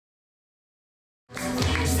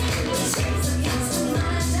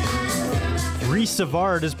Reese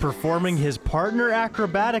Savard is performing his partner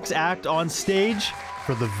acrobatics act on stage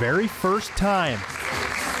for the very first time.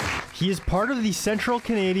 He is part of the Central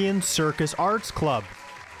Canadian Circus Arts Club.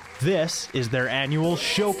 This is their annual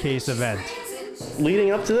showcase event. Leading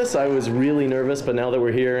up to this, I was really nervous, but now that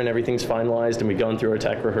we're here and everything's finalized and we've gone through our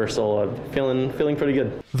tech rehearsal, I'm feeling pretty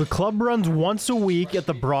good. The club runs once a week at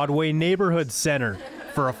the Broadway Neighborhood Center.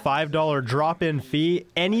 For a $5 drop-in fee,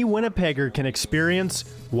 any Winnipegger can experience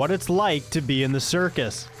what it's like to be in the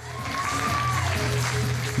circus.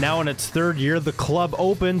 Now in its third year, the club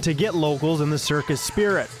opened to get locals in the circus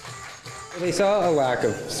spirit. They saw a lack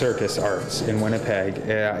of circus arts in Winnipeg.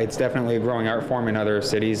 It's definitely a growing art form in other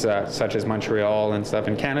cities such as Montreal and stuff.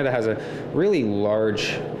 And Canada has a really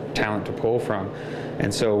large talent to pull from.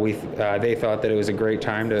 And so they thought that it was a great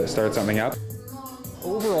time to start something up.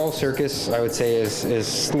 Overall, circus, I would say, is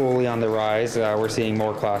slowly on the rise. We're seeing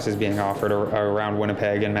more classes being offered around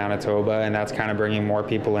Winnipeg and Manitoba, and that's kind of bringing more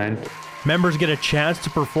people in. Members get a chance to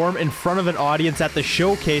perform in front of an audience at the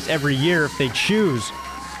showcase every year if they choose,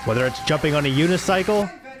 whether it's jumping on a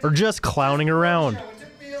unicycle or just clowning around.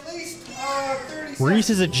 Reese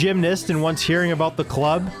is a gymnast, and once hearing about the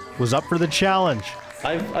club, was up for the challenge.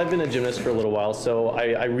 I've been a gymnast for a little while, so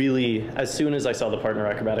I really, as soon as I saw the partner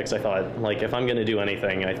acrobatics, I thought, like, if I'm going to do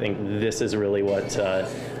anything, I think this is really what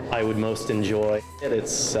I would most enjoy.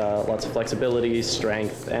 It's lots of flexibility,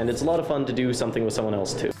 strength, and it's a lot of fun to do something with someone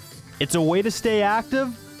else too. It's a way to stay active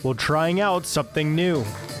while trying out something new.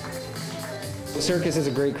 Circus is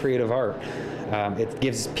a great creative art. It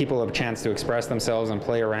gives people a chance to express themselves and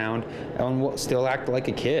play around and still act like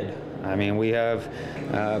a kid. I mean, we have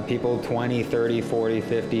people 20, 30, 40,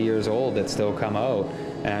 50 years old that still come out,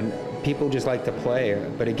 and people just like to play,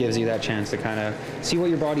 but it gives you that chance to kind of see what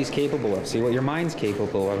your body's capable of, see what your mind's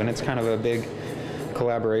capable of, and it's kind of a big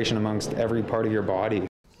collaboration amongst every part of your body.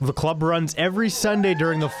 The club runs every Sunday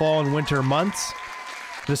during the fall and winter months.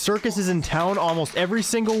 The circus is in town almost every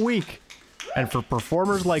single week. And for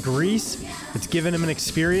performers like Reese, it's given him an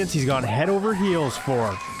experience he's gone head over heels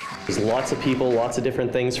for. There's lots of people, lots of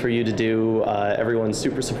different things for you to do. Everyone's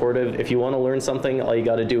super supportive. If you want to learn something, all you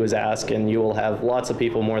got to do is ask, and you will have lots of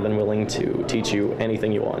people more than willing to teach you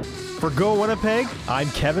anything you want. For Go Winnipeg, I'm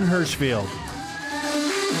Kevin Hirschfield.